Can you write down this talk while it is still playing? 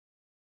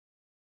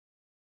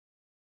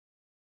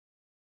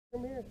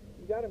Come here.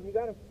 You got him. You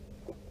got him.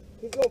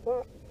 Keep going,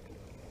 Pop.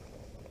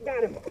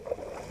 Got him.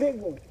 Big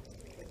one.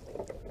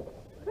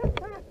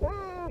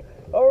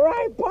 All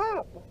right,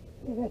 Pop.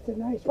 Yeah, that's a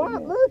nice Pop,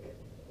 one. look.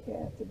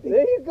 Yeah, it's a big.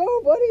 There you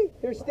go, buddy.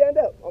 Here, stand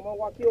up. I'm going to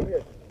walk you over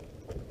here.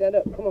 Stand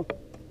up. Come on.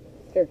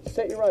 Here,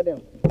 set your rod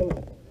down. Come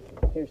on.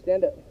 Here,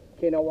 stand up.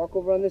 Okay, now walk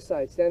over on this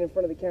side. Stand in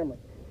front of the camera.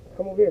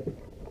 Come over here.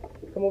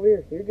 Come over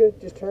here. You're good.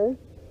 Just turn.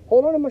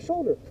 Hold on to my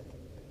shoulder.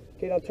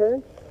 Okay, now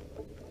turn.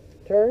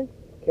 Turn.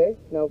 Okay,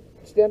 now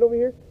stand over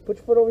here. Put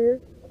your foot over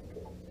here.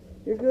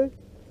 You're good.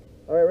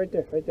 All right, right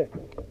there. Right there.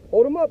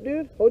 Hold him up,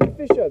 dude. Hold your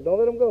fish up. Don't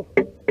let him go.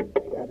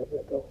 Got him.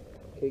 Let go.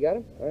 Okay, you got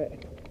him? All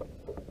right.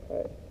 All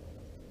right.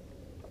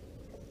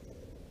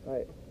 All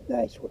right.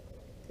 Nice one.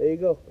 There you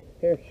go.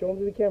 Here, show him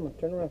to the camera.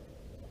 Turn around.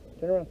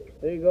 Turn around.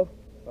 There you go.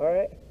 All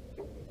right.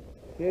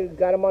 You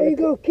got him on There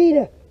the... you go,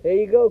 Kita. There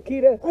you go,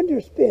 Kita.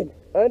 Underspin.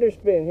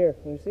 Underspin. Here,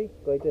 let me see.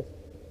 Go like this.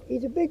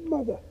 He's a big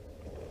mother.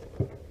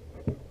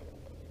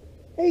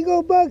 There you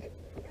go, Bug.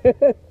 All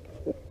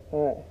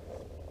right.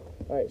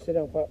 All right, sit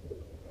down, Pop.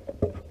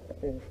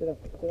 Here, sit down.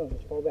 Sit down.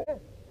 Just fall back.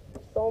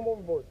 Throw him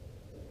overboard.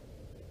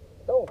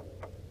 Throw him.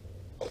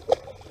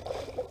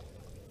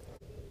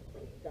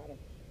 Got him.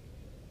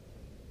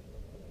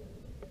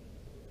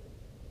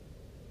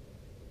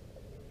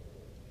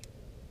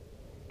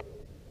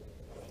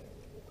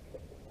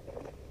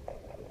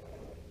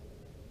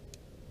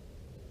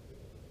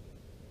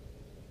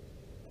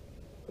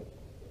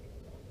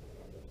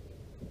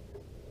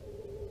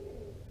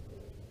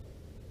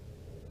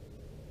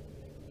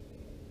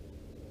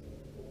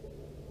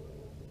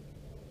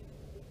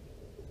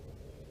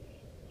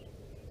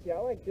 See, I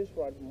like this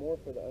rod more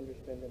for the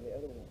underspin than the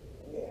other one.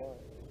 I don't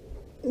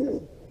know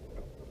why.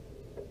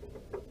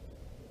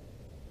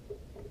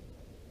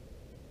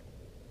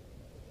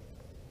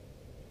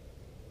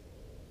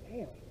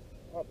 Damn.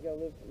 Pop, you gotta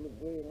live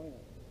where your line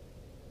at.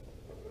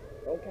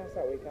 Don't cast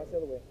that way, cast the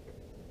other way.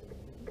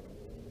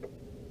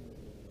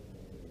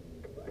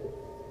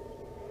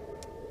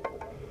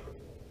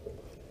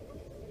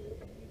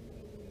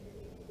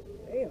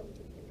 Damn.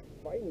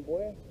 Fighting,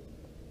 boy.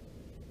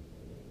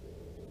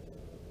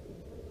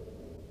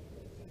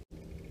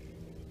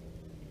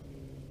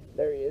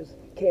 There he is.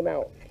 Came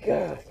out.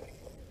 God.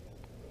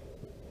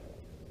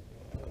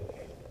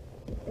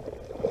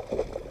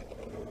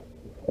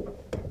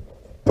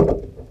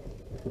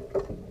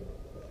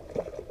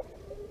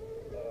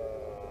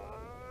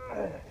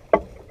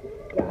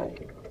 Got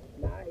it.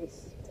 Nice.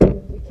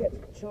 You catch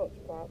chunks,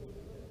 Pop.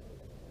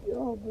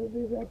 Oh,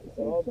 baby, about the It's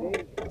same all size.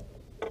 big.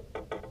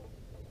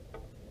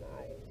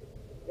 Nice.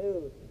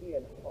 Dude, he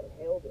had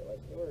held it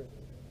like yours.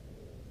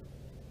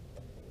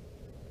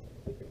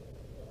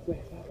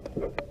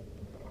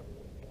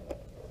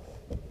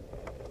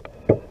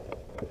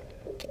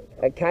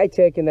 That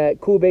kietch and that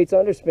coolbaits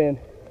underspin,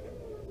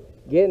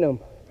 getting them.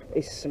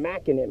 They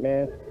smacking it,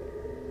 man.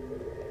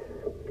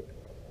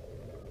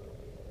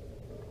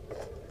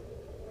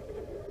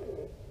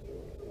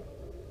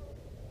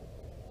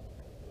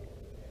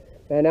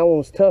 Man, that one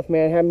was tough,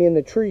 man. Had me in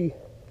the tree.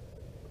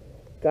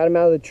 Got him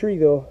out of the tree,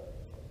 though.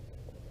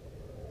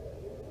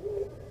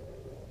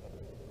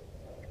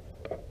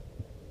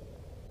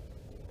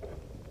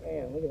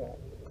 Man, look at that.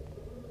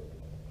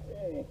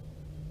 Dang.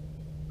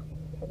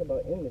 Talk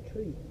about in the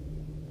tree.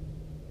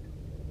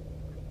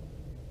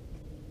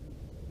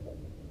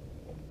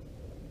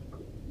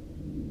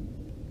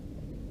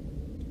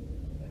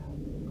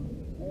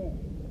 Man,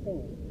 that thing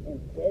is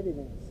embedded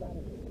inside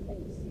of his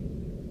face.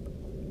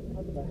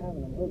 Talk about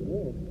having him hook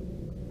good.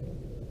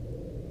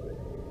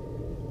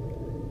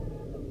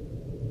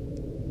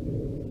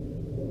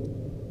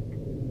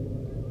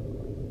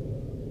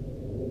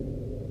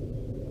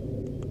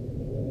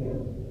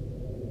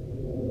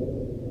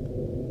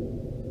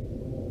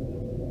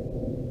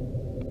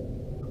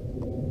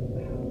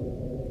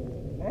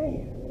 Man,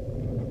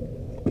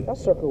 that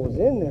sucker was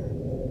in there.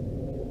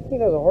 I think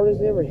that was the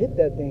hardest I ever hit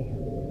that thing.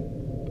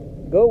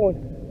 Good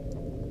one.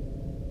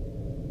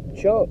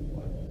 Chunk.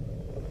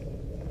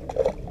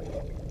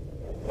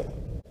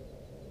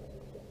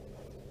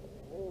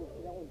 Oh,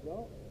 see that one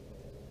jump?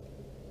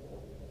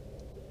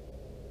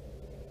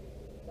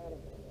 Got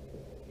him.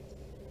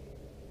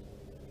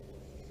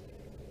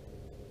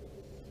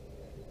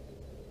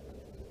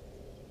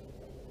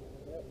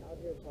 Yep, out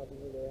here probably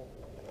where they're at.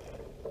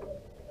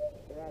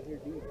 They're out here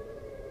deep.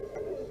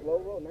 Slow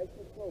roll, nice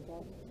and slow,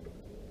 Pop.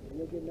 And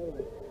you'll get another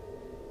one.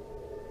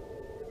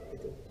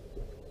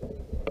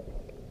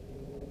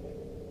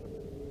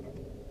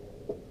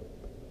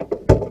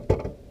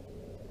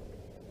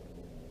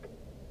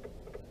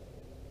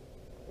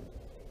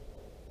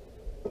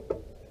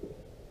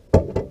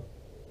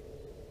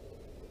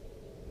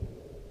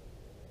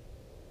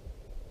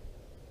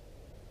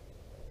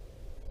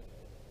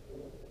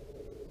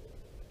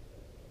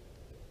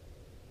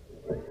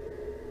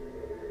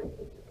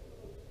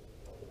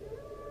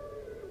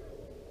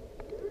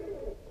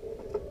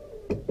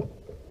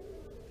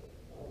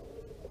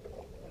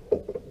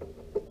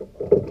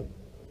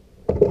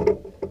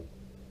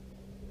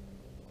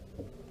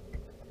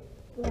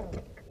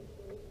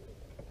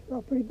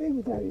 Got pretty big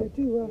ones out here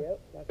too, huh? Yep,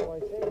 that's why I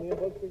said me and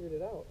Bug figured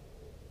it out.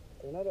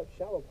 They're not up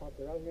shallow pop,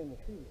 they're out here in the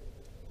trees.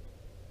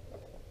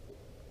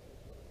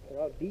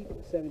 They're out deep,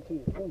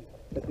 17 to 20,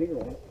 the bigger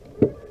one.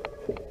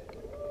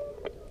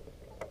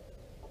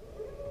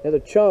 Another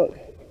chunk.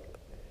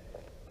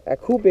 At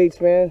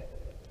coolbaits, man.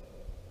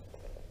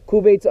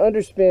 Coolbaits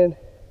underspin.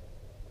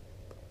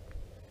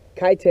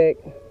 Kietch.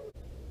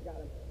 Got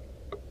him.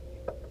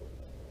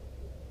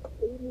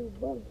 80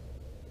 bucks.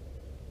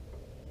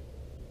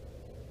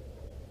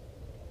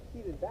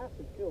 See, the bass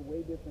is still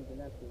way different than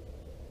that fish.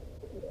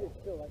 This is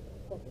still like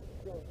fucking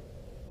skunk.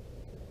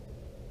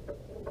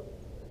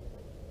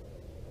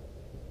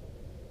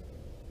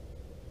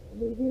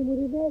 Did you get him with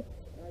his net?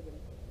 I get him.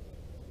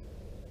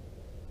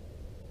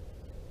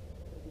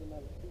 Get him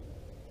out of the tree.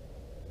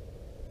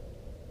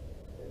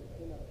 There, he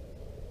came out.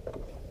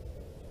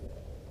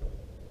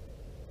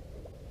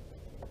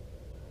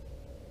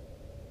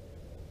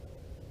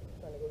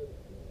 Trying to go to the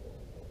tree.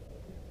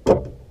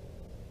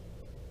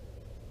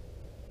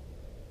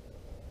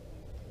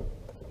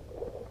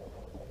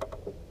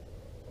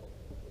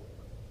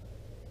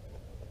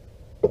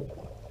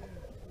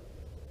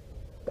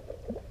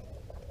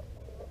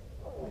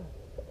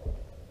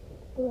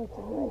 Oh, that's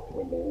a nice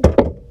one, man.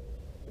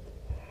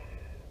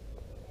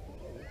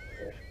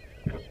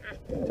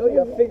 I told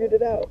you I figured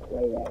it out.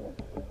 Right at him.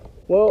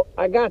 Well,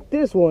 I got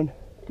this one.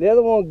 The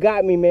other one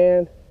got me,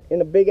 man, in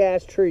a big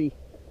ass tree.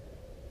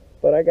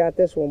 But I got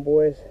this one,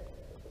 boys.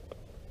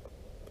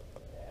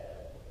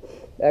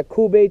 That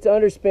coolbaits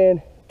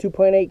underspin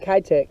 2.8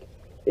 Kietch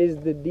is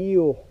the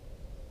deal.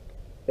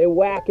 They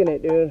whacking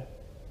it, dude.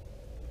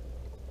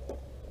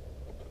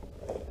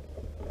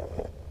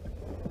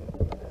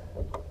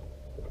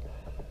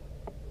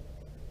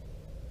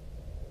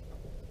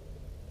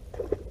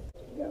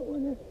 You got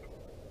one there?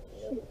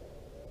 Shit.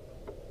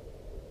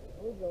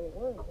 Those are the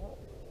worms, huh?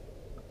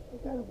 I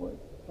got a one.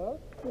 Huh?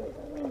 Yeah, I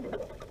got one.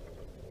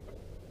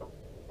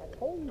 I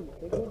told you,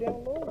 they go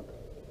down low.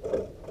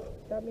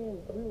 That means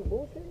we were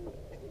bullshitting.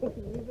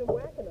 We've been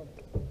whacking them.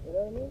 You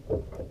know what I mean?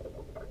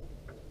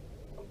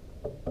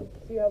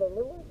 See how they're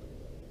little?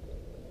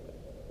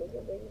 Go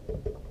get bigger.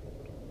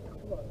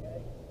 Come on, guy.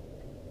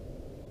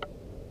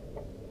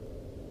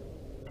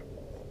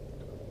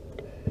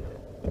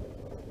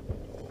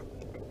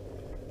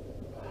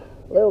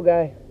 Little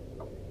guy.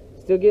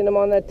 Still getting them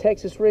on that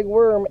Texas rig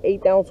worm,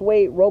 8-ounce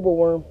weight,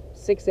 roboworm,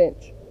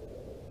 6-inch.